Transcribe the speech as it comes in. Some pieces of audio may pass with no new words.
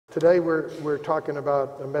Today we're talking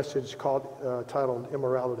about a message titled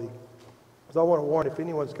Immorality. So I want to warn, if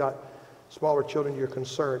anyone's got smaller children you're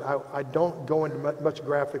concerned, I don't go into much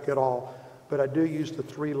graphic at all, but I do use the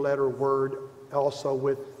three-letter word also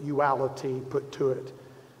with uality put to it.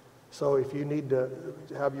 So if you need to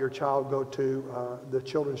have your child go to the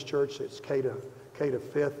children's church, it's K to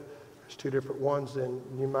 5th. There's two different ones, and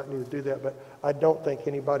you might need to do that. But I don't think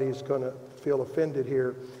anybody is going to feel offended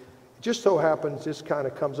here. It just so happens this kind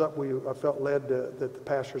of comes up. I felt led that the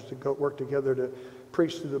pastors to go work together to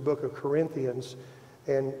preach through the book of Corinthians,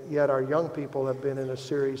 and yet our young people have been in a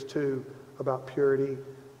series too about purity,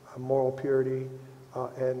 moral purity,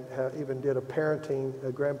 and even did a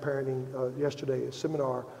grandparenting yesterday, a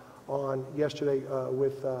seminar on yesterday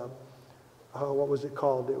with what was it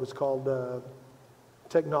called? It was called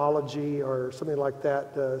technology or something like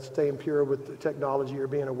that, staying pure with the technology or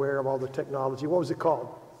being aware of all the technology. What was it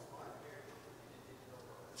called?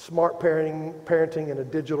 Smart parenting in a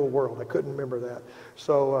digital world. I couldn't remember that.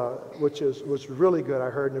 So, which was really good, I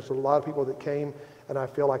heard. And there's a lot of people that came, and I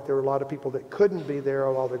feel like there were a lot of people that couldn't be there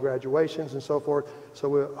on all the graduations and so forth. So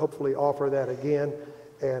we'll hopefully offer that again,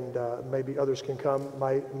 and maybe others can come.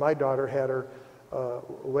 My daughter had her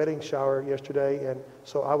wedding shower yesterday, and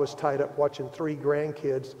so I was tied up watching 3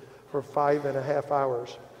 grandkids for 5.5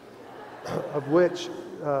 hours, of which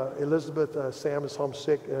Elizabeth, Sam is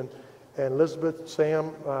homesick, and Elizabeth,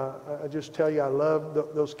 Sam, I just tell you, I love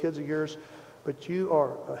those kids of yours, but you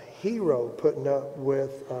are a hero putting up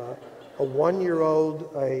with a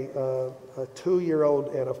 1-year-old, a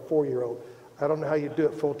 2-year-old, and a 4-year-old. I don't know how you do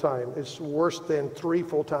it full time. It's worse than 3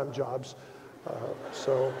 full-time jobs.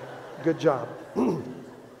 So, good job.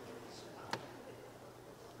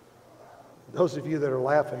 Those of you that are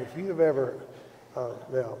laughing, if you've ever,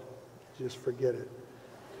 well, just forget it.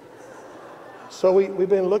 So we've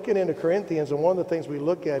been looking into Corinthians, and one of the things we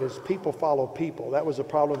look at is people follow people. That was a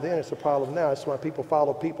problem then, it's a problem now. It's why people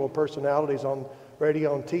follow people, personalities on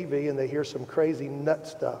radio and TV, and they hear some crazy nut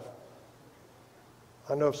stuff.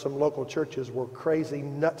 I know of some local churches where crazy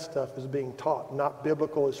nut stuff is being taught, not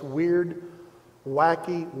biblical. It's weird,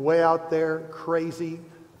 wacky, way out there, crazy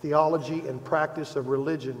theology and practice of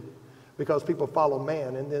religion because people follow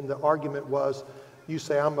man. And then the argument was, you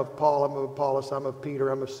say, I'm of Paul, I'm of Apollos, I'm of Peter,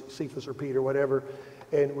 I'm of Cephas or Peter, whatever.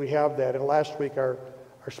 And we have that. And last week our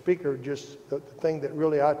speaker, just the thing that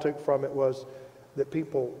really I took from it was that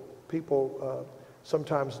people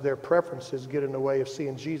sometimes their preferences get in the way of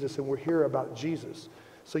seeing Jesus, and we're here about Jesus.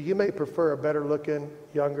 So you may prefer a better looking,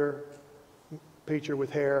 younger preacher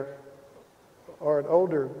with hair, or an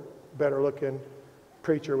older, better looking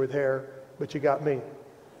preacher with hair, but you got me.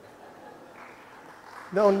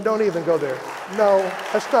 No, don't even go there. No,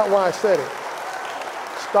 that's not why I said it.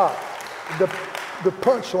 Stop. The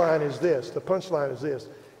punchline is this. The punchline is this.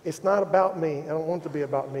 It's not about me. I don't want it to be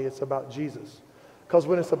about me. It's about Jesus. Because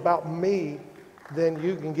when it's about me, then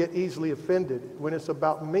you can get easily offended. When it's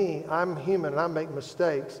about me, I'm human and I make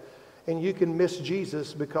mistakes, and you can miss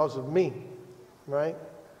Jesus because of me, right?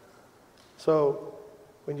 So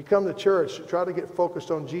when you come to church, try to get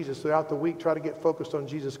focused on Jesus. Throughout the week, try to get focused on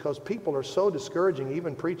Jesus, because people are so discouraging,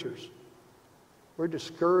 even preachers. We're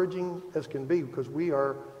discouraging as can be because we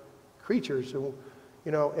are creatures. And,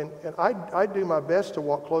 and I do my best to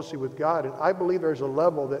walk closely with God. And I believe there's a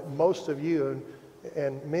level that most of you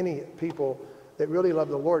and many people that really love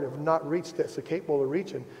the Lord have not reached that's capable of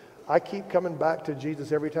reaching. I keep coming back to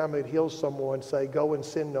Jesus every time it heals someone, say, go and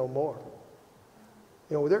sin no more.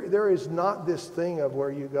 There is not this thing of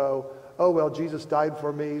where you go, oh, well, Jesus died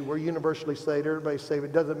for me. We're universally saved. Everybody's saved.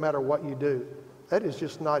 It doesn't matter what you do. That is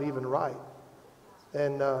just not even right.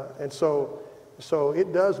 And so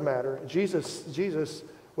it does matter. Jesus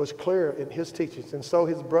was clear in his teachings. And so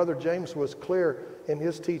his brother James was clear in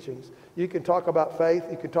his teachings. You can talk about faith.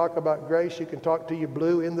 You can talk about grace. You can talk till you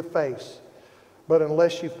blue in the face. But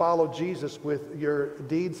unless you follow Jesus with your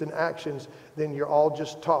deeds and actions, then you're all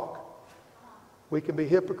just talk. We can be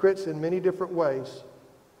hypocrites in many different ways.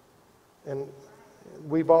 And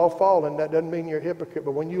we've all fallen. That doesn't mean you're a hypocrite.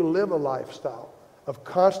 But when you live a lifestyle of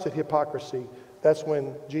constant hypocrisy, that's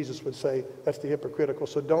when Jesus would say that's the hypocritical.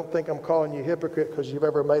 So don't think I'm calling you hypocrite because you've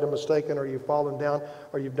ever made a mistake, or you've fallen down,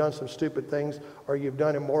 or you've done some stupid things, or you've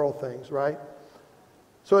done immoral things, right?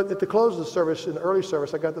 So at the close of the service, in the early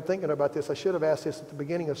service, I got to thinking about this. I should have asked this at the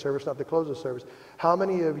beginning of service, not the close of the service. How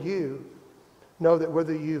many of you know that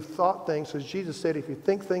whether you've thought things, as Jesus said, if you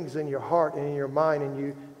think things in your heart and in your mind, and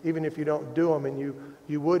you, even if you don't do them, and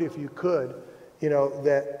you would if you could,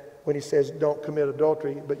 that when he says don't commit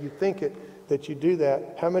adultery, but you think it, that you do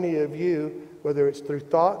that, how many of you, whether it's through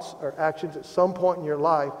thoughts or actions at some point in your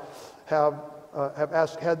life, have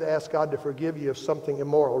had to ask God to forgive you of something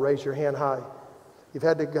immoral? Raise your hand high. You've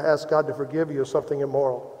had to ask God to forgive you of something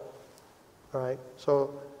immoral. All right?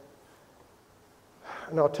 So,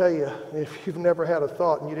 and I'll tell you, if you've never had a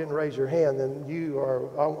thought and you didn't raise your hand, then you are,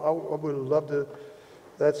 I would love to,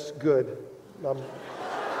 that's good. I'm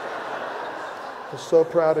so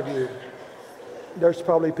proud of you. There's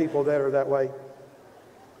probably people that are that way.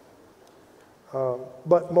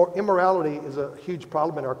 But immorality is a huge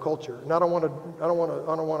problem in our culture. And I don't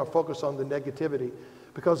want to focus on the negativity,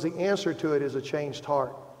 because the answer to it is a changed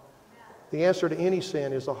heart. The answer to any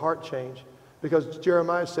sin is a heart change. Because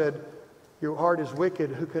Jeremiah said, your heart is wicked,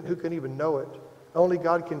 who can even know it? Only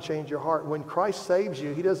God can change your heart. When Christ saves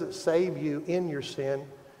you, he doesn't save you in your sin.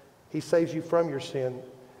 He saves you from your sin.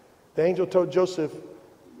 The angel told Joseph,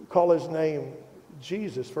 call his name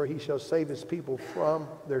Jesus, for he shall save his people from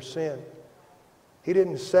their sin. He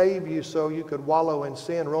didn't save you so you could wallow in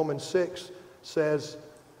sin. Romans 6 says,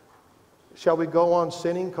 shall we go on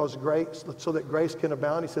sinning so that grace can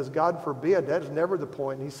abound? He says, God forbid. That is never the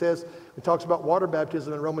point. And he says, he talks about water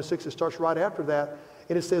baptism in Romans 6. It starts right after that.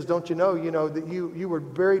 And it says, don't you know that you were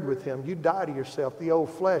buried with him. You died to yourself, the old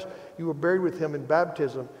flesh. You were buried with him in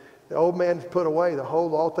baptism. The old man's put away.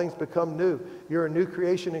 All things become new. You're a new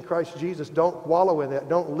creation in Christ Jesus. Don't wallow in that.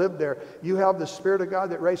 Don't live there. You have the Spirit of God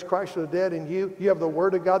that raised Christ from the dead in you. You have the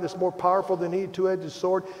Word of God that's more powerful than any two-edged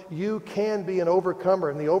sword. You can be an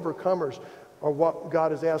overcomer, and the overcomers are what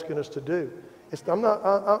God is asking us to do. I'm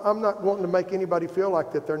not wanting to make anybody feel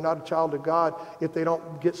like that they're not a child of God if they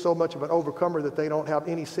don't get so much of an overcomer that they don't have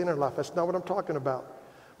any sin in life. That's not what I'm talking about.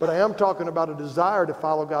 But I am talking about a desire to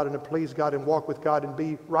follow God and to please God and walk with God and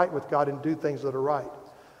be right with God and do things that are right.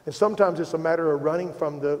 And sometimes it's a matter of running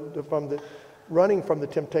from the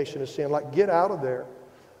temptation of sin. Like, get out of there.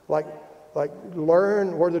 Like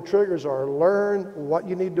learn where the triggers are. Learn what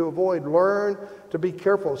you need to avoid. Learn to be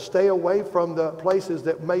careful. Stay away from the places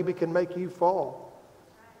that maybe can make you fall.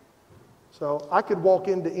 So I could walk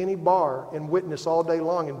into any bar and witness all day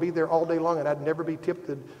long and be there all day long, and I'd never be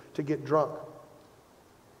tempted to get drunk.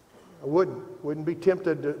 I wouldn't be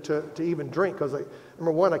tempted to even drink, because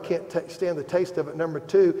number one, I can't stand the taste of it. Number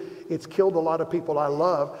two, it's killed a lot of people I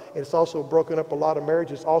love, and it's also broken up a lot of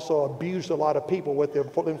marriages. It's also abused a lot of people with the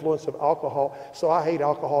influence of alcohol. So I hate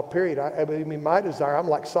alcohol, period. I mean, my desire, I'm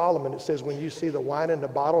like Solomon. It says when you see the wine in the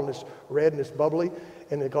bottle and it's red and it's bubbly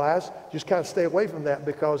in the glass, just kind of stay away from that,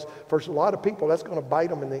 because for a lot of people, that's going to bite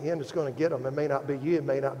them in the end. It's going to get them. It may not be you. It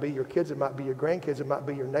may not be your kids. It might be your grandkids. It might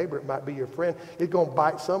be your neighbor. It might be your friend. It's going to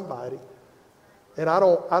bite somebody. And I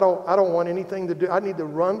don't want anything to do. I need to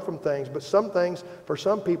run from things. But some things, for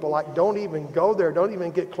some people, like, don't even go there. Don't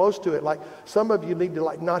even get close to it. Like, some of you need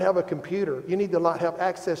to not have a computer. You need to not have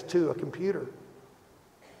access to a computer.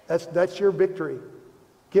 That's your victory.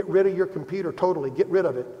 Get rid of your computer totally. Get rid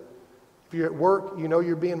of it. If you're at work,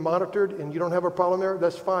 you're being monitored and you don't have a problem there,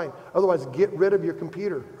 that's fine. Otherwise, get rid of your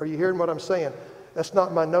computer. Are you hearing what I'm saying? That's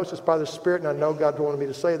not my notes. It's by the Spirit, and I know God wanted me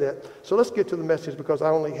to say that. So let's get to the message, because I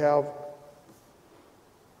only have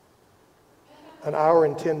an hour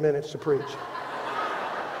and 10 minutes to preach.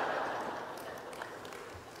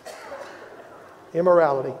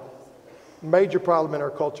 Immorality, major problem in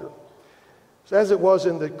our culture. So as it was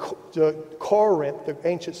in the Corinth, the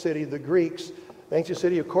ancient city of the Greeks, the ancient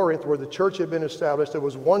city of Corinth, where the church had been established, there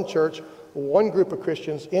was one church, one group of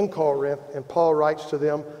Christians in Corinth, and Paul writes to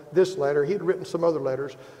them this letter. He had written some other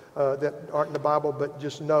letters that aren't in the Bible, but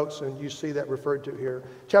just notes, and you see that referred to here.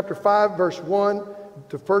 Chapter 5, verse 1,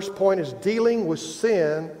 the first point is dealing with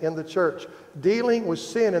sin in the church. Dealing with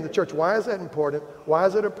sin in the church. Why is that important? Why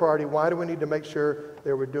is it a priority? Why do we need to make sure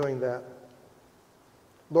that we're doing that?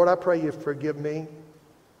 Lord, I pray you forgive me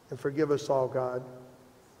and forgive us all, God,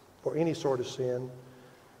 for any sort of sin.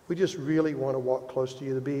 We just really want to walk close to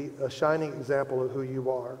you, to be a shining example of who you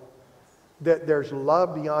are. That there's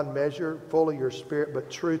love beyond measure, full of your Spirit, but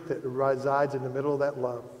truth that resides in the middle of that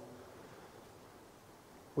love.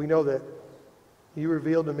 We know that you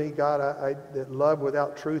revealed to me, God, that love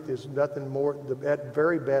without truth is nothing more, at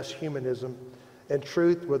very best, humanism. And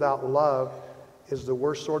truth without love is the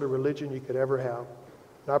worst sort of religion you could ever have.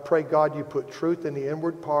 And I pray, God, you put truth in the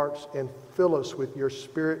inward parts and fill us with your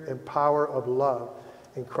Spirit and power of love.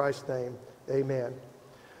 In Christ's name, amen.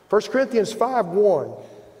 1 Corinthians 5:1.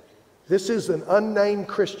 This is an unnamed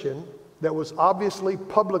Christian that was obviously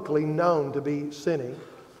publicly known to be sinning.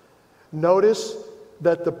 Notice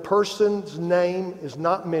that the person's name is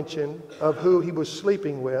not mentioned of who he was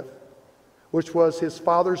sleeping with, which was his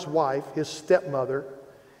father's wife, his stepmother.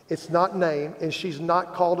 It's not named, and she's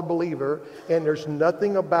not called a believer, and there's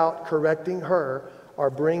nothing about correcting her or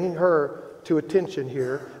bringing her to attention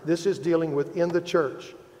here. This is dealing with in the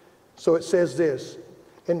church. So it says this,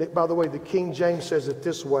 and by the way, the King James says it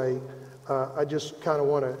this way. I just kind of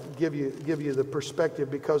want to give you the perspective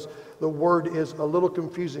because the word is a little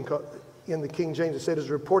confusing. In the King James, it said, "It is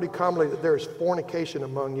reported commonly that there is fornication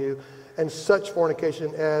among you, and such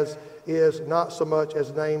fornication as is not so much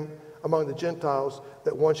as named among the Gentiles,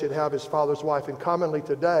 that one should have his father's wife." And commonly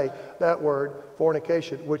today, that word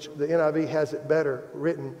fornication, which the NIV has it better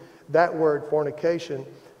written, that word fornication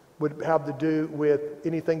would have to do with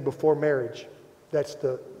anything before marriage. That's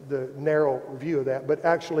the narrow view of that. But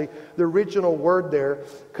actually, the original word there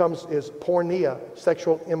is porneia,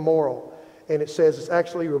 sexual immoral. And it says it's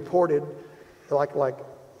actually reported, like I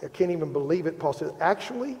can't even believe it. Paul says,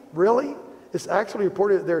 actually? Really? It's actually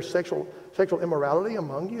reported that there's sexual immorality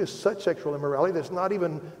among you, is such sexual immorality that's not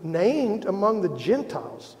even named among the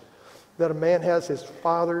Gentiles, that a man has his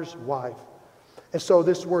father's wife. And so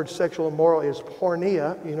this word sexual immoral is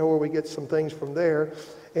porneia, you know, where we get some things from there,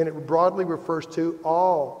 and it broadly refers to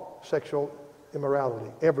all sexual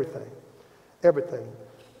immorality, everything,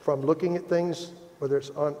 from looking at things, whether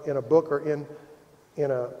it's in a book or in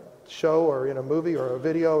a show or in a movie or a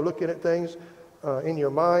video, looking at things in your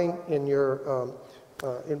mind, in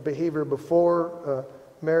behavior before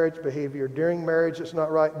marriage, behavior during marriage that's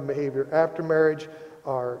not right, and behavior after marriage,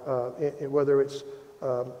 or whether it's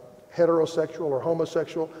heterosexual or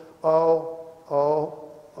homosexual, all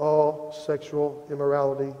sexual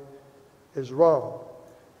immorality is wrong.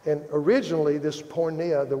 And originally, this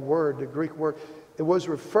porneia, the Greek word, it was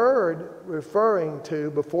referring to,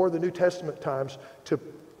 before the New Testament times, to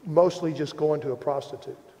mostly just going to a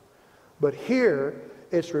prostitute. But here,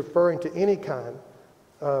 it's referring to any kind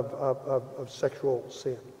of sexual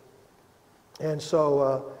sin. And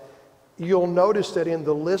so you'll notice that in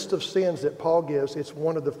the list of sins that Paul gives, it's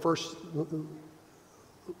one of the first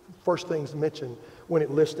things mentioned when it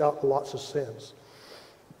lists out lots of sins.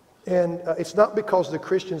 And it's not because the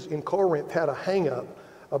Christians in Corinth had a hang-up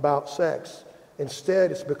about sex.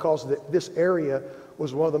 Instead, it's because this area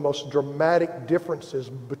was one of the most dramatic differences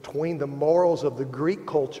between the morals of the Greek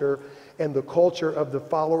culture and the culture of the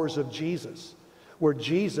followers of Jesus, where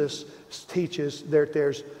Jesus teaches that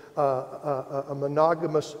there's a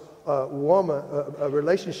monogamous woman, a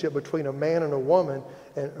relationship between a man and a woman,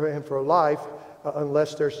 and for life,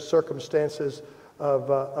 unless there's circumstances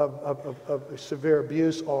of severe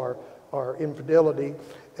abuse or infidelity,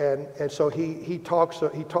 and so he talks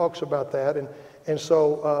about that, and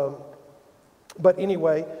so. But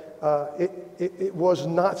anyway, it was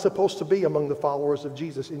not supposed to be among the followers of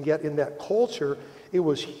Jesus, and yet in that culture, it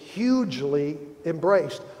was hugely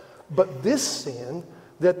embraced. But this sin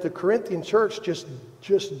that the Corinthian church just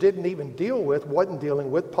didn't even wasn't dealing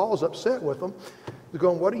with, Paul's upset with them. They're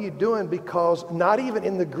going, what are you doing? Because not even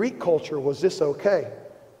in the Greek culture was this okay.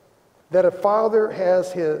 That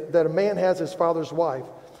a man has his father's wife.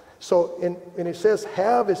 So, and it says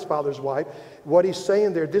have his father's wife. What he's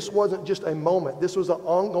saying there, this wasn't just a moment. This was an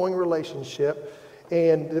ongoing relationship,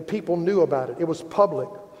 and the people knew about it. It was public,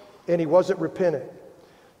 and he wasn't repentant.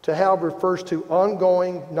 To have refers to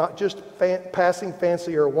ongoing, not just passing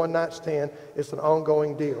fancy or a one-night stand. It's an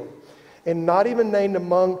ongoing deal. And not even named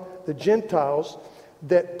among the Gentiles,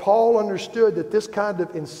 that Paul understood that this kind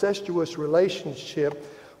of incestuous relationship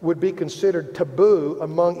would be considered taboo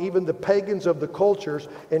among even the pagans of the cultures,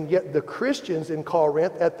 and yet the Christians in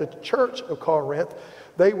Corinth, at the church of Corinth,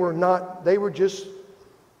 they were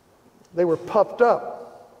puffed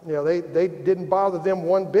up. You know, they didn't bother them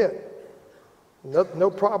one bit. No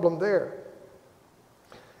problem there.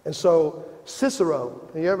 And so Cicero,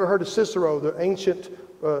 you ever heard of Cicero, the ancient,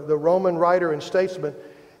 the Roman writer and statesman?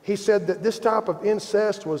 He said that this type of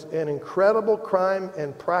incest was an incredible crime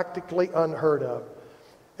and practically unheard of.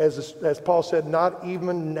 As Paul said, not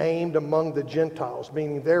even named among the Gentiles,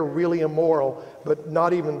 meaning they're really immoral, but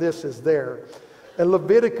not even this is there. And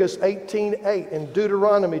Leviticus 18:8 and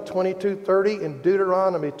Deuteronomy 22:30 and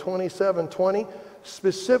Deuteronomy 27:20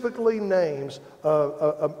 specifically names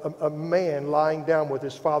a man lying down with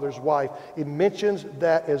his father's wife. It mentions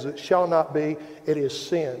that as it shall not be, it is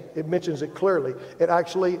sin. It mentions it clearly. It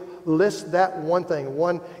actually lists that one thing.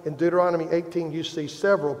 One, in Deuteronomy 18, you see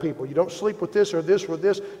several people. You don't sleep with this or this or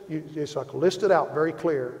this. It's like listed out very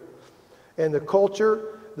clear. And the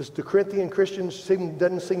culture, the Corinthian Christians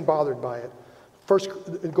doesn't seem bothered by it. First,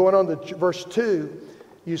 going on to verse 2,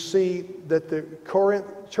 you see that the Corinth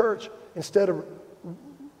church, instead of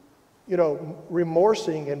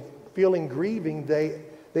remorsing and feeling grieving, they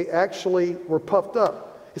actually were puffed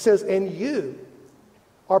up. It says, and you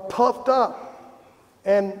are puffed up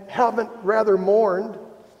and haven't rather mourned,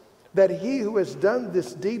 that he who has done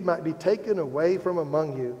this deed might be taken away from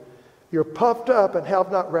among you. You're puffed up and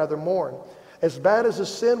have not rather mourned. As bad as the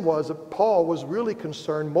sin was, Paul was really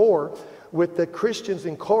concerned more with the Christians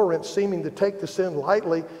in Corinth seeming to take the sin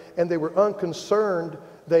lightly, and they were unconcerned.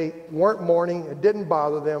 They weren't mourning. It didn't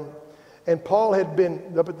bother them. And Paul had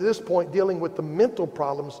been, up at this point, dealing with the mental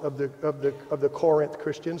problems of the Corinth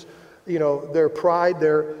Christians. You know, their pride,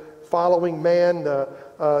 their following man,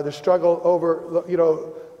 the struggle over, you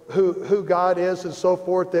know, who God is and so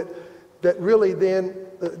forth, that really then,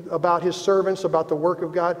 about his servants, about the work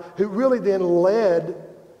of God, who really then led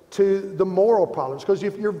to the moral problems. Because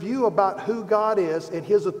if your view about who God is and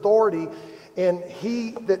his authority, and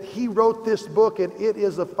that he wrote this book, and it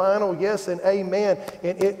is a final yes and amen,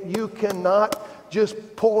 and you cannot just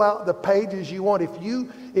pull out the pages you want. If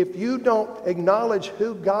you don't acknowledge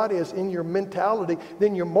who God is in your mentality,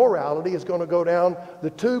 then your morality is going to go down the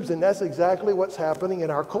tubes, and that's exactly what's happening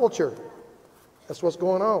in our culture. That's what's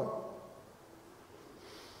going on.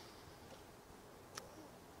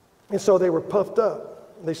 And so they were puffed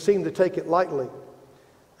up. They seemed to take it lightly.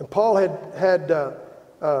 And Paul had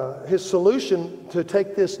his solution to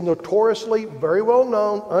take this notoriously, very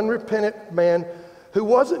well-known, unrepentant man who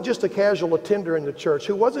wasn't just a casual attender in the church,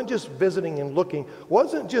 who wasn't just visiting and looking,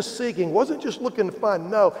 wasn't just seeking, wasn't just looking to find.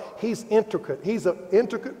 No, he's intricate. He's an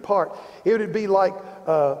intricate part. It would be like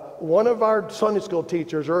one of our Sunday school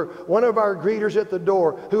teachers or one of our greeters at the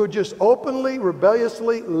door who are just openly,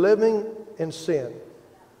 rebelliously living in sin.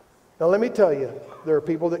 Now let me tell you, there are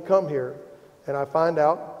people that come here and I find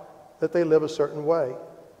out that they live a certain way.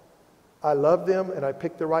 I love them and I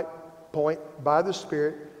pick the right point by the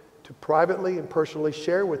Spirit to privately and personally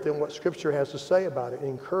share with them what Scripture has to say about it and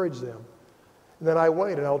encourage them. And then I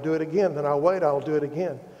wait and I'll do it again. Then I'll wait, I'll do it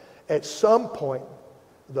again. At some point,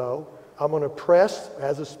 though, I'm going to press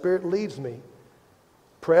as the Spirit leads me.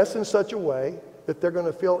 Press in such a way that they're going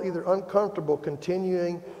to feel either uncomfortable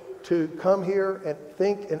continuing to come here and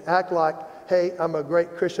think and act like, hey, I'm a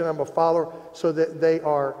great Christian, I'm a follower, so that they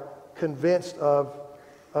are convinced of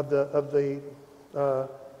the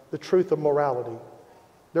truth of morality.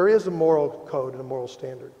 There is a moral code and a moral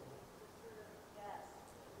standard.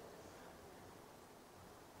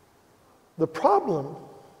 The problem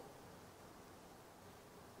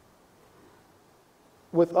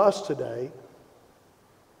with us today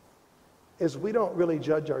is we don't really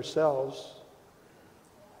judge ourselves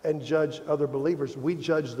and judge other believers. We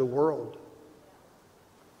judge the world.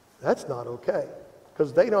 That's not okay,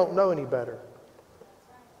 because they don't know any better.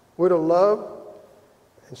 We're to love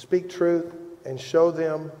and speak truth and show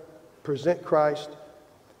them, present Christ,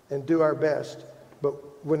 and do our best. But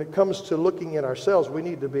when it comes to looking at ourselves, we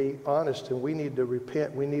need to be honest and we need to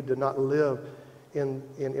repent. We need to not live in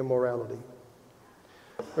immorality.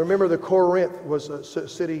 Remember, the Corinth was a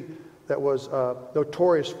city that was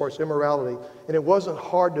notorious for its immorality. And it wasn't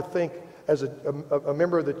hard to think, as a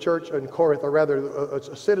member of the church in Corinth, or rather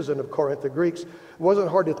a citizen of Corinth, the Greeks, it wasn't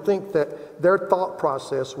hard to think that their thought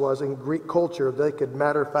process was, in Greek culture, they could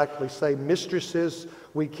matter-of-factly say, mistresses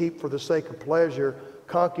we keep for the sake of pleasure,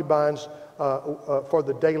 concubines for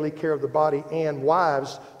the daily care of the body, and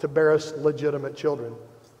wives to bear us legitimate children.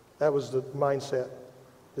 That was the mindset.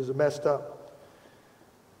 It was messed up.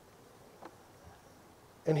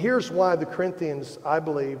 And here's why the Corinthians, I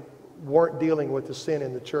believe, weren't dealing with the sin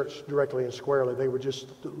in the church directly and squarely. They were just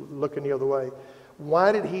looking the other way.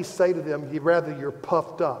 Why did he say to them, rather you're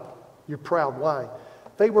puffed up, you're proud? Why?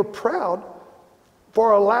 They were proud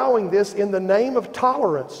for allowing this in the name of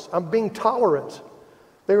tolerance. I'm being tolerant.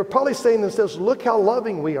 They were probably saying to themselves, look how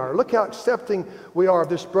loving we are. Look how accepting we are of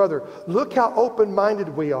this brother. Look how open-minded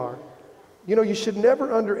we are. You know, you should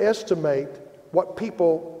never underestimate what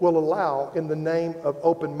people will allow in the name of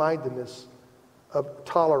open-mindedness, of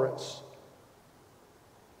tolerance,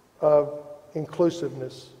 of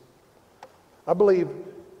inclusiveness. I believe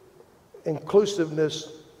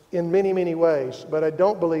inclusiveness in many, many ways, but I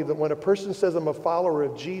don't believe that when a person says, I'm a follower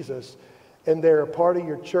of Jesus, and they're a part of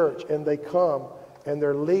your church, and they come, and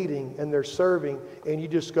they're leading, and they're serving, and you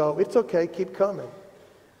just go, it's okay, keep coming.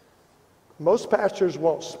 Most pastors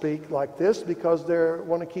won't speak like this because they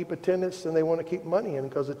want to keep attendance and they want to keep money in,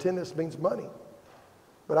 because attendance means money.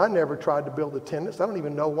 But I never tried to build attendance. I don't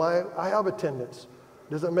even know why I have attendance.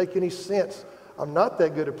 It doesn't make any sense. I'm not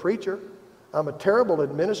that good a preacher. I'm a terrible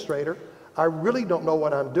administrator. I really don't know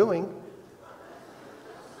what I'm doing.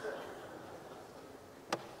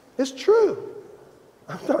 It's true.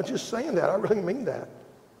 I'm not just saying that. I really mean that.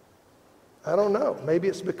 I don't know. Maybe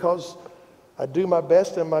it's because I do my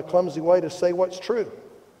best in my clumsy way to say what's true.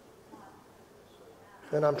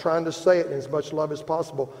 And I'm trying to say it in as much love as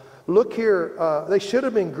possible. Look here, they should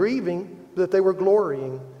have been grieving that they were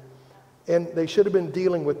glorying, and they should have been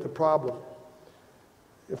dealing with the problem.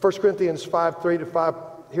 In 1 Corinthians 5:3-5,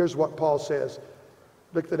 here's what Paul says.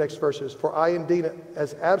 Look at the next verses. For I indeed,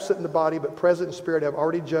 as absent in the body, but present in spirit, have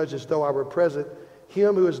already judged as though I were present,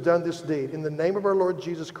 him who has done this deed. In the name of our Lord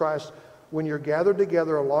Jesus Christ, when you're gathered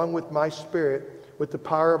together along with my spirit, with the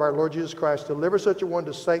power of our Lord Jesus Christ, deliver such a one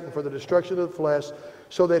to Satan for the destruction of the flesh,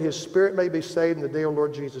 so that his spirit may be saved in the day of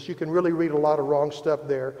Lord Jesus. You can really read a lot of wrong stuff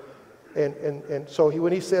there. And so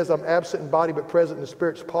when he says, I'm absent in body but present in the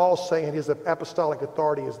spirit, Paul's saying his apostolic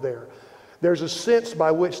authority is there. There's a sense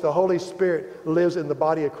by which the Holy Spirit lives in the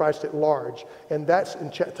body of Christ at large. And that's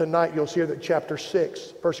tonight you'll see that chapter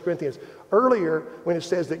 6, 1 Corinthians. Earlier, when it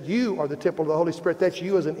says that you are the temple of the Holy Spirit, that's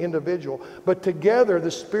you as an individual. But together,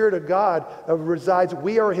 the Spirit of God resides.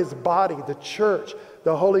 We are his body, the church,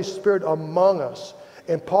 the Holy Spirit among us.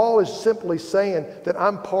 And Paul is simply saying that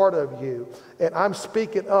I'm part of you, and I'm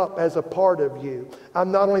speaking up as a part of you.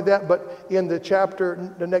 I'm not only that, but in the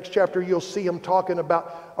next chapter, you'll see him talking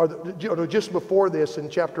about, just before this in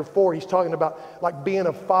chapter 4, he's talking about like being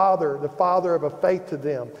a father, the father of a faith to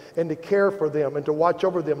them, and to care for them, and to watch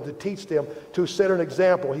over them, to teach them, to set an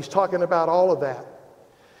example. He's talking about all of that.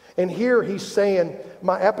 And here he's saying,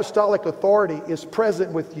 my apostolic authority is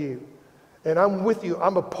present with you. And I'm with you,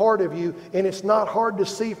 I'm a part of you, and it's not hard to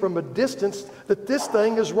see from a distance that this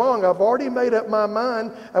thing is wrong. I've already made up my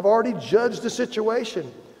mind, I've already judged the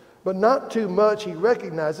situation. But not too much, he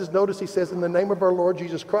recognizes, notice he says, in the name of our Lord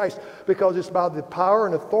Jesus Christ, because it's by the power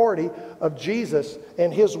and authority of Jesus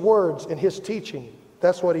and his words and his teaching.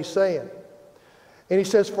 That's what he's saying. And he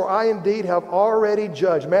says, for I indeed have already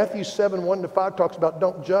judged. Matthew 7:1-5 talks about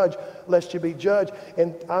don't judge lest you be judged.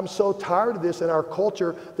 And I'm so tired of this in our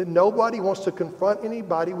culture that nobody wants to confront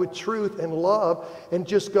anybody with truth and love and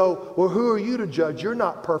just go, well, who are you to judge? You're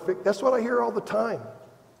not perfect. That's what I hear all the time.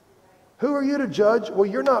 Who are you to judge? Well,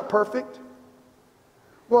 you're not perfect.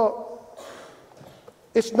 Well,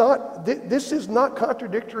 it's not, this is not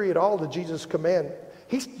contradictory at all to Jesus' command.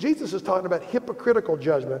 Jesus is talking about hypocritical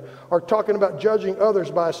judgment, or talking about judging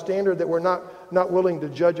others by a standard that we're not willing to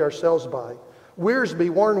judge ourselves by.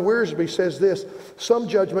 Warren Wiersbe says this, some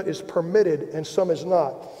judgment is permitted and some is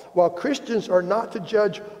not. While Christians are not to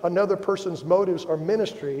judge another person's motives or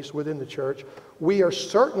ministries within the church, we are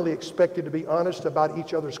certainly expected to be honest about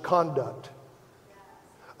each other's conduct.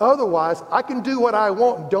 Otherwise, I can do what I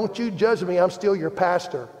want. Don't you judge me. I'm still your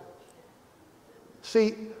pastor.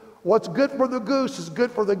 See, what's good for the goose is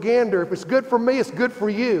good for the gander. If it's good for me, it's good for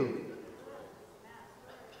you.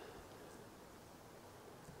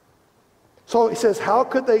 So he says, how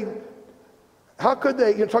could they,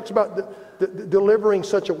 he talks about delivering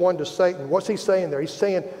such a one to Satan. What's he saying there? He's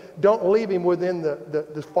saying, don't leave him within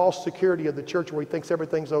the false security of the church where he thinks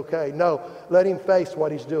everything's okay. No, let him face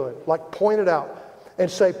what he's doing. Like point it out and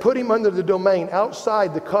say, put him under the domain,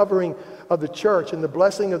 outside the covering of the church and the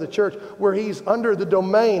blessing of the church, where he's under the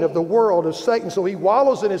domain of the world of Satan. So he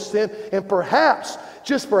wallows in his sin, and perhaps,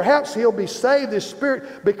 just perhaps, he'll be saved, his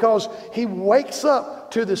spirit, because he wakes up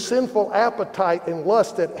to the sinful appetite and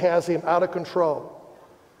lust that has him out of control.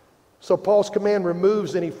 So Paul's command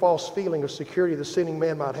removes any false feeling of security the sinning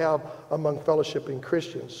man might have among fellowshipping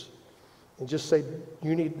Christians, and just say,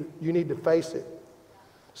 you need to face it.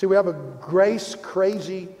 See, we have a grace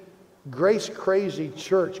crazy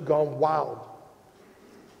church gone wild.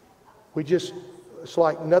 It's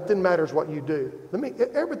like nothing matters what you do.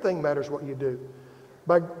 Everything matters what you do.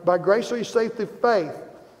 By grace are you saved through faith.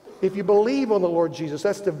 If you believe on the Lord Jesus,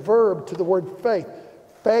 that's the verb to the word faith.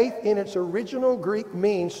 Faith in its original Greek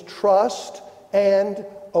means trust and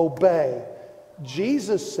obey.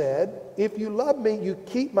 Jesus said, if you love me, you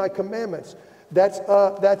keep my commandments. That's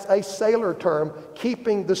a sailor term,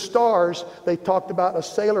 keeping the stars. They talked about a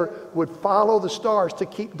sailor would follow the stars to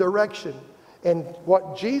keep direction. And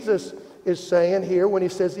what Jesus is saying here when he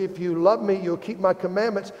says, if you love me, you'll keep my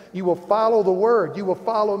commandments, you will follow the word, you will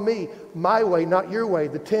follow me, my way, not your way.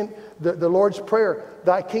 The Lord's Prayer,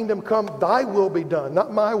 thy kingdom come, thy will be done,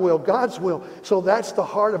 not my will, God's will. So that's the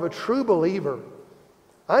heart of a true believer.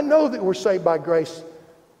 I know that we're saved by grace,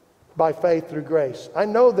 by faith through grace. I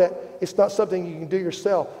know that it's not something you can do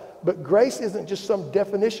yourself, but grace isn't just some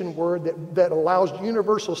definition word that allows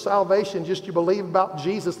universal salvation, just you believe about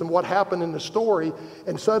Jesus and what happened in the story,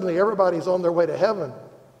 and suddenly everybody's on their way to heaven.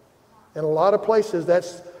 In a lot of places,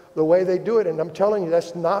 that's the way they do it, and I'm telling you,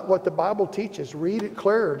 that's not what the Bible teaches. Read it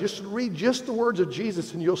clearer. Just read just the words of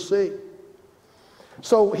Jesus and you'll see.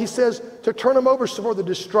 So he says to turn them over for the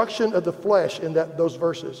destruction of the flesh in those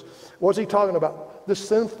verses. What's he talking about? The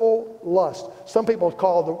sinful lust. Some people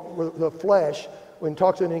call the flesh When it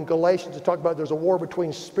talks in Galatians, it talks about there's a war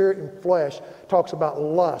between spirit and flesh. It talks about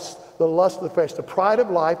lust, the lust of the flesh, the pride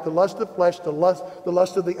of life, the lust of the flesh, the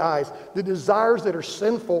lust of the eyes, the desires that are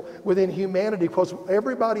sinful within humanity, because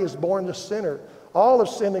everybody is born a sinner. All have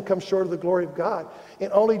sinned and come short of the glory of God.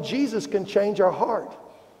 And only Jesus can change our heart.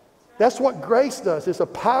 That's what grace does. It's a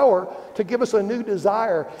power to give us a new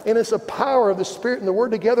desire. And it's a power of the Spirit and the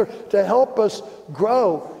Word together to help us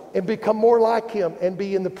grow and become more like Him and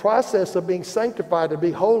be in the process of being sanctified, to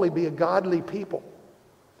be holy, be a godly people.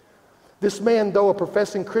 This man, though a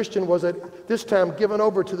professing Christian, was at this time given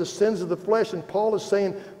over to the sins of the flesh. And Paul is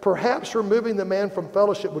saying perhaps removing the man from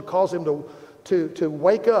fellowship would cause him to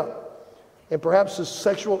wake up. And perhaps his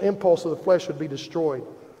sexual impulse of the flesh would be destroyed.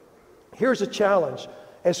 Here's a challenge.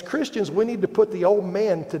 As Christians, we need to put the old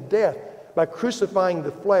man to death by crucifying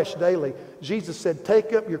the flesh daily. Jesus said,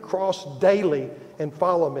 take up your cross daily and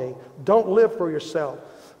follow me. Don't live for yourself.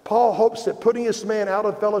 Paul hopes that putting this man out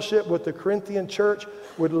of fellowship with the Corinthian church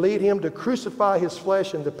would lead him to crucify his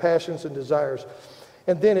flesh and the passions and desires.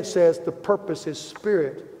 And then it says, the purpose, his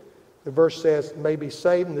spirit, the verse says, may be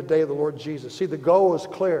saved in the day of the Lord Jesus. See, the goal is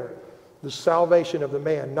clear. The salvation of the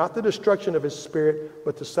man, not the destruction of his spirit,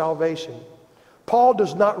 but the salvation. Paul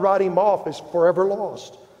does not write him off as forever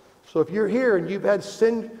lost. So if you're here and you've had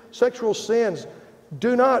sexual sins,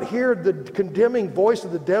 do not hear the condemning voice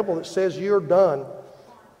of the devil that says you're done.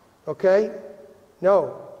 Okay?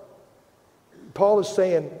 No. Paul is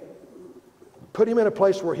saying, put him in a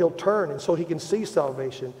place where he'll turn and so he can see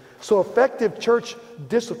salvation. So effective church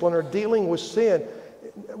discipline or dealing with sin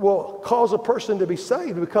will cause a person to be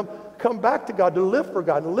saved, to come back to God, to live for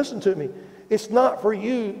God. And listen to me, it's not for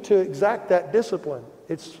you to exact that discipline.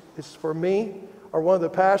 It's for me or one of the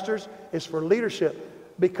pastors. It's for leadership.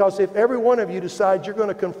 Because if every one of you decides you're going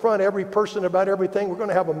to confront every person about everything, we're going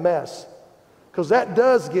to have a mess. Because that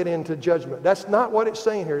does get into judgment. That's not what it's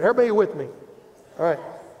saying here. Everybody with me? All right.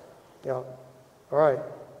 Yeah. All right.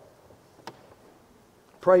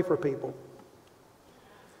 Pray for people.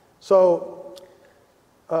 So,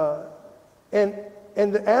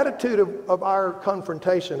 and the attitude of our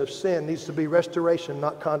confrontation of sin needs to be restoration,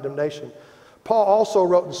 not condemnation. Paul also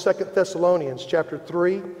wrote in 2 Thessalonians chapter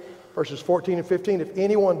 3, verses 14 and 15, if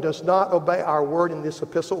anyone does not obey our word in this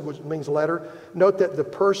epistle, which means letter, note that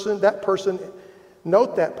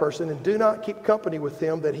and do not keep company with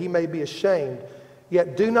him, that he may be ashamed.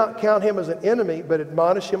 Yet do not count him as an enemy, but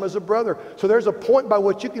admonish him as a brother. So there's a point by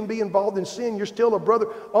which you can be involved in sin. You're still a brother.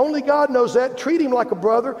 Only God knows that. Treat him like a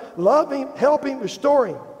brother. Love him, help him, restore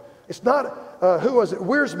him. It's not, who was it?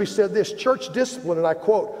 Wiersbe said this, church discipline, and I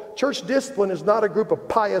quote, church discipline is not a group of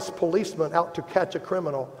pious policemen out to catch a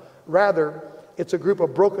criminal. Rather, it's a group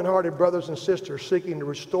of broken-hearted brothers and sisters seeking to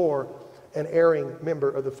restore an erring member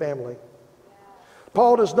of the family.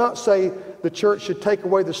 Paul does not say the church should take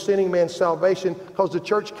away the sinning man's salvation, because the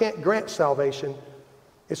church can't grant salvation.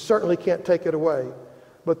 It certainly can't take it away.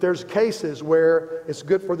 But there's cases where it's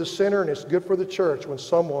good for the sinner and it's good for the church when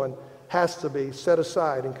someone has to be set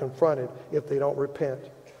aside and confronted if they don't repent.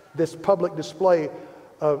 This public display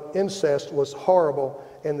of incest was horrible,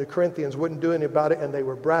 and the Corinthians wouldn't do anything about it, and they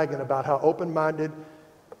were bragging about how open-minded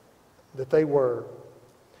that they were.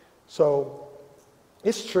 So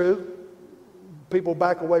it's true. People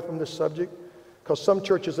back away from this subject because some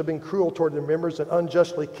churches have been cruel toward their members and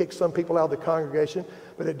unjustly kick some people out of the congregation,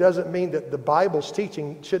 but it doesn't mean that the Bible's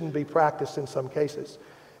teaching shouldn't be practiced in some cases.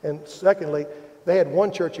 And secondly, they had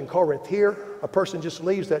one church in Corinth. Here, a person just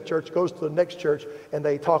leaves that church, goes to the next church, and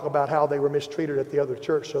they talk about how they were mistreated at the other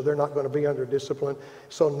church, so they're not going to be under discipline,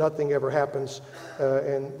 so nothing ever happens,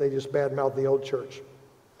 and they just badmouth the old church.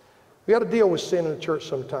 We got to deal with sin in the church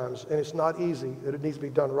sometimes, and it's not easy, that it needs to be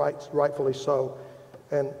done rightfully so.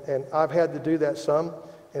 And I've had to do that some,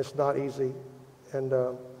 and it's not easy. And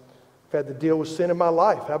I've had to deal with sin in my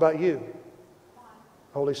life. How about you?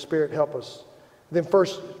 Holy Spirit, help us. Then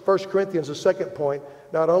First Corinthians, the second point,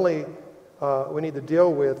 not only we need to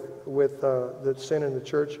deal with the sin in the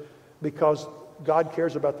church, because God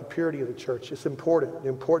cares about the purity of the church. It's important, the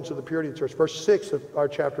importance of the purity of the church. Verse 6 of our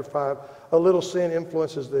chapter 5, a little sin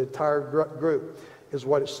influences the entire group, is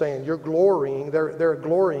what it's saying. You're glorying, they're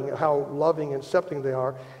glorying how loving and accepting they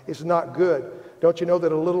are. It's not good. Don't you know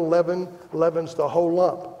that a little leaven leavens the whole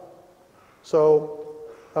lump? So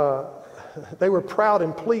they were proud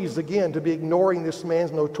and pleased again to be ignoring this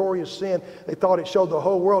man's notorious sin. They thought it showed the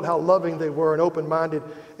whole world how loving they were and open-minded.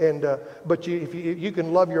 And but if you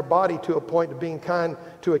can love your body to a point of being kind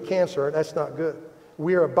to a cancer, that's not good.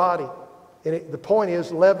 We are a body, and the point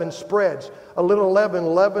is, leaven spreads. A little leaven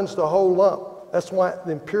leavens the whole lump. That's why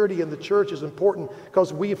the impurity in the church is important,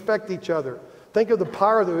 because we affect each other. Think of the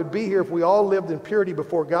power that would be here if we all lived in purity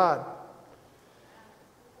before God.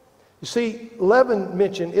 You see, leaven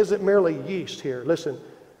mentioned isn't merely yeast here. Listen,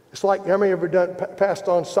 it's like, how many of you ever passed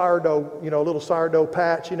on sourdough, a little sourdough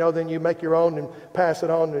patch, then you make your own and pass it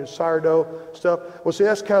on to sourdough stuff. Well, see,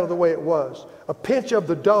 that's kind of the way it was. A pinch of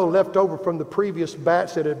the dough left over from the previous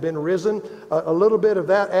batch that had been risen, a little bit of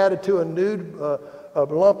that added to a new a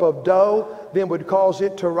lump of dough, then would cause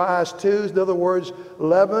it to rise too. In other words,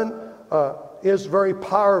 leaven is very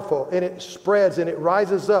powerful, and it spreads and it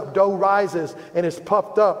rises up. Dough rises and it's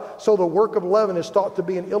puffed up. So the work of leaven is thought to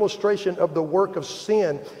be an illustration of the work of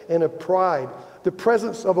sin and of pride. The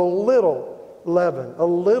presence of a little leaven, a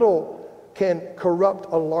little can corrupt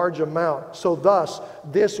a large amount. So thus,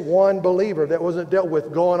 this one believer that wasn't dealt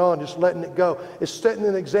with going on, just letting it go, is setting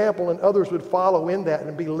an example, and others would follow in that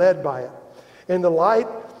and be led by it. In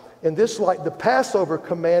this light, the Passover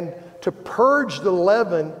command to purge the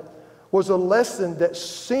leaven was a lesson that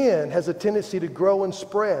sin has a tendency to grow and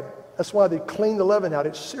spread. That's why they clean the leaven out.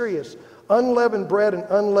 It's serious. Unleavened bread and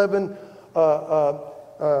unleavened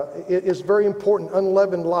is very important.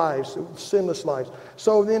 Unleavened lives, sinless lives.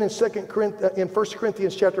 So then in 1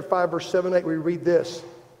 Corinthians chapter 5, verse 7 8, we read this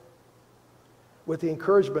with the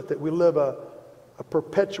encouragement that we live a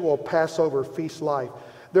perpetual Passover feast life.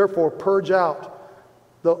 Therefore, purge out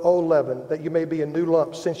the old leaven, that you may be a new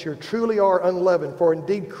lump, since you truly are unleavened. For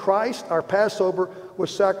indeed Christ, our Passover,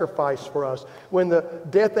 was sacrificed for us. When the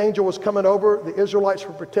death angel was coming over, the Israelites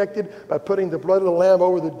were protected by putting the blood of the lamb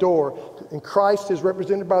over the door. And Christ is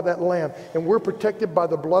represented by that lamb. And we're protected by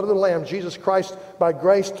the blood of the lamb, Jesus Christ, by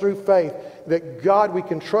grace through faith, that God, we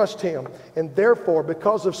can trust him. And therefore,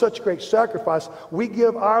 because of such great sacrifice, we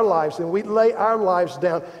give our lives and we lay our lives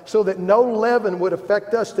down so that no leaven would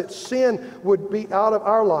affect us, that sin would be out of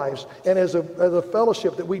our lives. And as a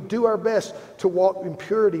fellowship, that we do our best to walk in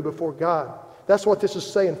purity before God. That's what this is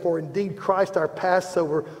saying. For indeed Christ our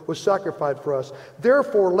Passover was sacrificed for us.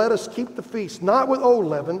 Therefore let us keep the feast, not with old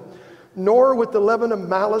leaven, nor with the leaven of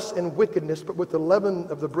malice and wickedness, but with the leaven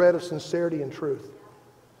of the bread of sincerity and truth.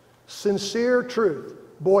 Sincere truth.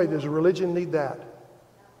 Boy, does religion need that.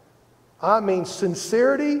 I mean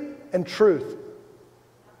sincerity and truth.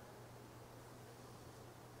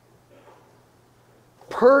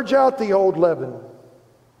 Purge out the old leaven.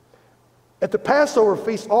 At the Passover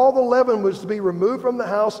feast, all the leaven was to be removed from the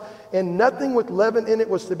house, and nothing with leaven in it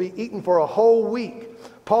was to be eaten for a whole week.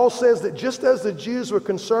 Paul says that just as the Jews were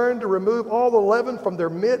concerned to remove all the leaven from their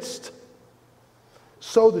midst,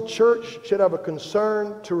 so the church should have a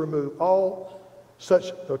concern to remove all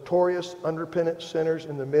such notorious, unrepentant sinners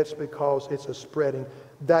in the midst, because it's a spreading.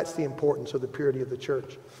 That's the importance of the purity of the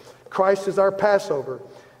church. Christ is our Passover,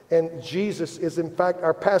 and Jesus is in fact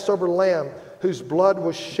our Passover lamb, whose blood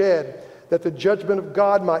was shed that the judgment of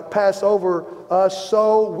God might pass over us.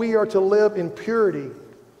 So we are to live in purity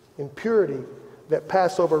that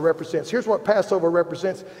Passover represents. Here's what Passover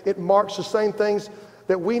represents. It marks the same things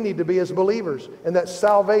that we need to be as believers, and that's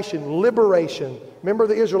salvation, liberation. Remember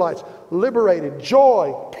the Israelites, liberated,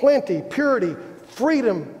 joy, plenty, purity,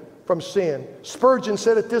 freedom from sin. Spurgeon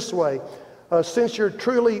said it this way, since you're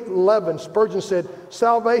truly leavened, Spurgeon said,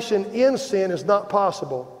 salvation in sin is not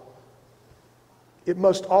possible. It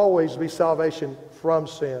must always be salvation from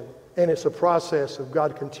sin. And it's a process of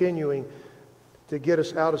God continuing to get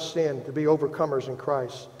us out of sin, to be overcomers in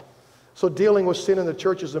Christ. So dealing with sin in the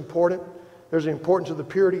church is important. There's the importance of the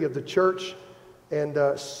purity of the church and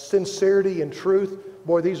sincerity and truth.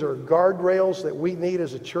 Boy, these are guardrails that we need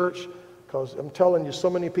as a church, because I'm telling you,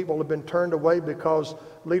 so many people have been turned away because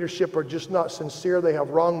leadership are just not sincere. They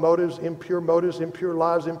have wrong motives, impure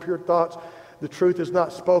lives, impure thoughts. The truth is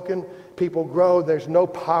not spoken. People grow. There's no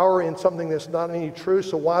power in something that's not any truth.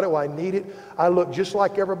 So why do I need it? I look just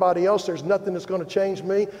like everybody else. There's nothing that's going to change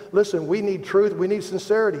me. Listen, we need truth. We need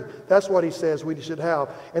sincerity. That's what he says we should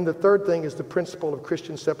have. And the third thing is the principle of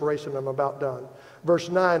Christian separation. I'm about done. Verse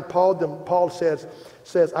 9, Paul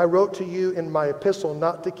says, I wrote to you in my epistle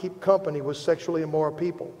not to keep company with sexually immoral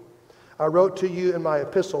people. I wrote to you in my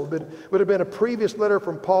epistle. It would have been a previous letter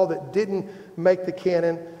from Paul that didn't make the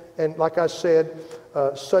canon. And like I said,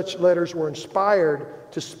 such letters were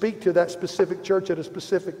inspired to speak to that specific church at a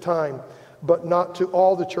specific time, but not to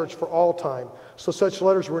all the church for all time. So such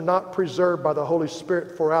letters were not preserved by the Holy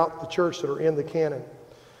Spirit throughout the church that are in the canon.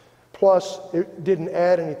 Plus, it didn't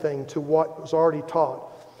add anything to what was already taught.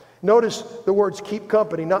 Notice the words keep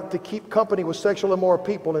company, not to keep company with sexually immoral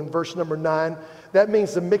people in verse number 9. That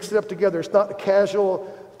means to mix it up together. It's not a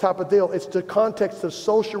casual type of deal. It's the context of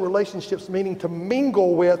social relationships, meaning to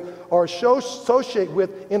mingle with or associate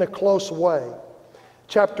with in a close way.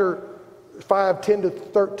 Chapter 5, 10 to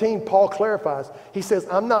 13, Paul clarifies. He says,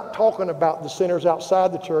 I'm not talking about the sinners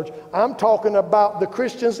outside the church. I'm talking about the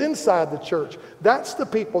Christians inside the church. That's the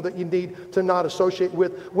people that you need to not associate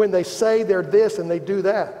with when they say they're this and they do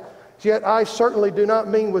that. Yet I certainly do not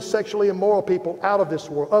mean with sexually immoral people out of this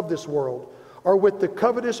world, or with the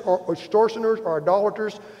covetous or extortioners or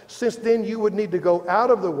idolaters, since then you would need to go out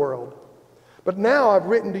of the world. But now I've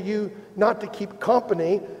written to you not to keep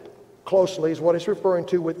company closely, is what it's referring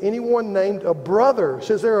to, with anyone named a brother.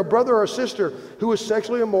 Says there a brother or a sister who is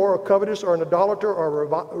sexually immoral, covetous, or an idolater, or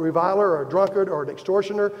a reviler, or a drunkard, or an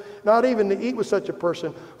extortioner, not even to eat with such a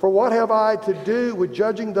person. For what have I to do with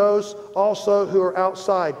judging those also who are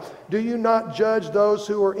outside? Do you not judge those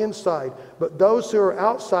who are inside? But those who are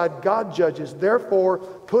outside God judges. Therefore,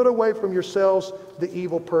 put away from yourselves the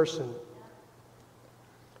evil person.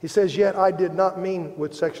 He says, yet I did not mean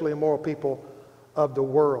with sexually immoral people of the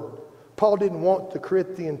world. Paul didn't want the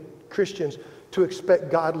Corinthian Christians to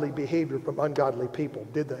expect godly behavior from ungodly people,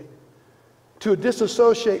 did they? To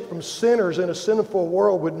disassociate from sinners in a sinful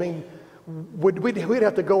world would mean we'd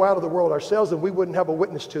have to go out of the world ourselves, and we wouldn't have a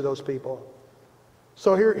witness to those people.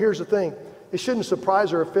 So here's the thing. It shouldn't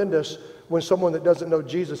surprise or offend us when someone that doesn't know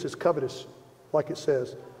Jesus is covetous, like it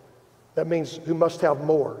says. That means who must have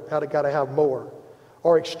more, got to have more.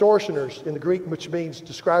 Or extortioners in the Greek, which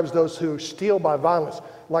describes those who steal by violence,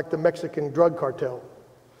 like the Mexican drug cartel.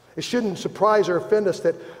 It shouldn't surprise or offend us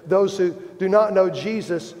that those who do not know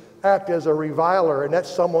Jesus act as a reviler, and that's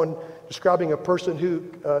someone describing a person who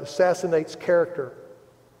assassinates character.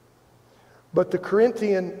 But the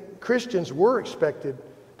Corinthian Christians were expected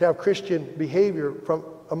to have Christian behavior from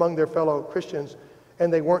among their fellow Christians,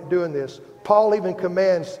 and they weren't doing this. Paul even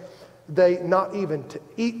commands they not even to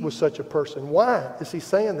eat with such a person. Why is he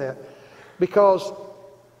saying that? Because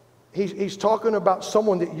he's talking about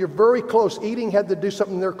someone that you're very close. Eating had to do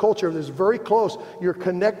something in their culture that's very close. You're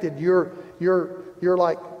connected. You're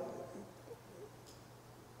like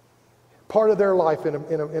part of their life in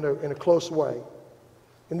a close way.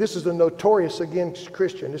 And this is a notorious against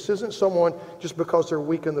Christian. This isn't someone just because they're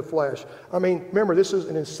weak in the flesh. I mean, remember, this is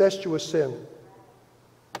an incestuous sin.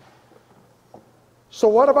 So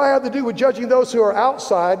what have I had to do with judging those who are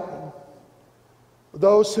outside?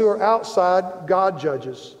 Those who are outside, God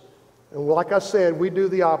judges. And like I said, we do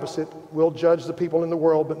the opposite. We'll judge the people in the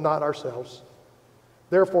world, but not ourselves.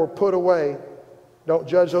 Therefore, put away. Don't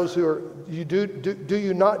judge those who are, do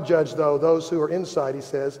you not judge, though, those who are inside, he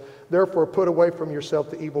says. Therefore, put away from yourself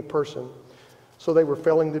the evil person. So they were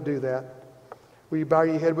failing to do that. Will you bow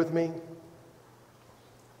your head with me?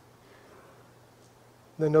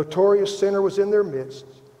 The notorious sinner was in their midst.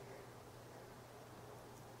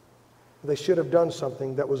 They should have done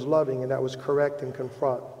something that was loving and that was correct and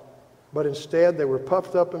confront. But instead, they were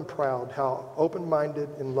puffed up and proud, how open-minded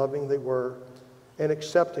and loving they were, and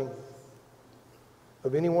accepting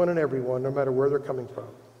of anyone and everyone, no matter where they're coming from.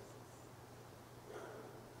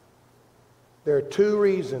 There are two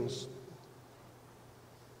reasons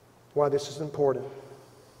why this is important.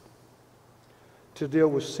 To deal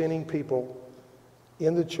with sinning people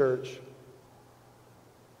in the church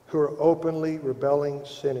who are openly rebelling,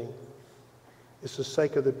 sinning. It's the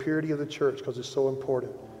sake of the purity of the church, because it's so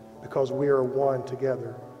important, because we are one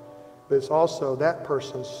together. But it's also that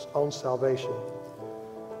person's own salvation.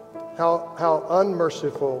 How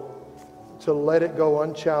unmerciful to let it go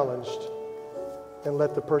unchallenged and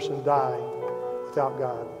let the person die without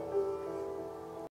God.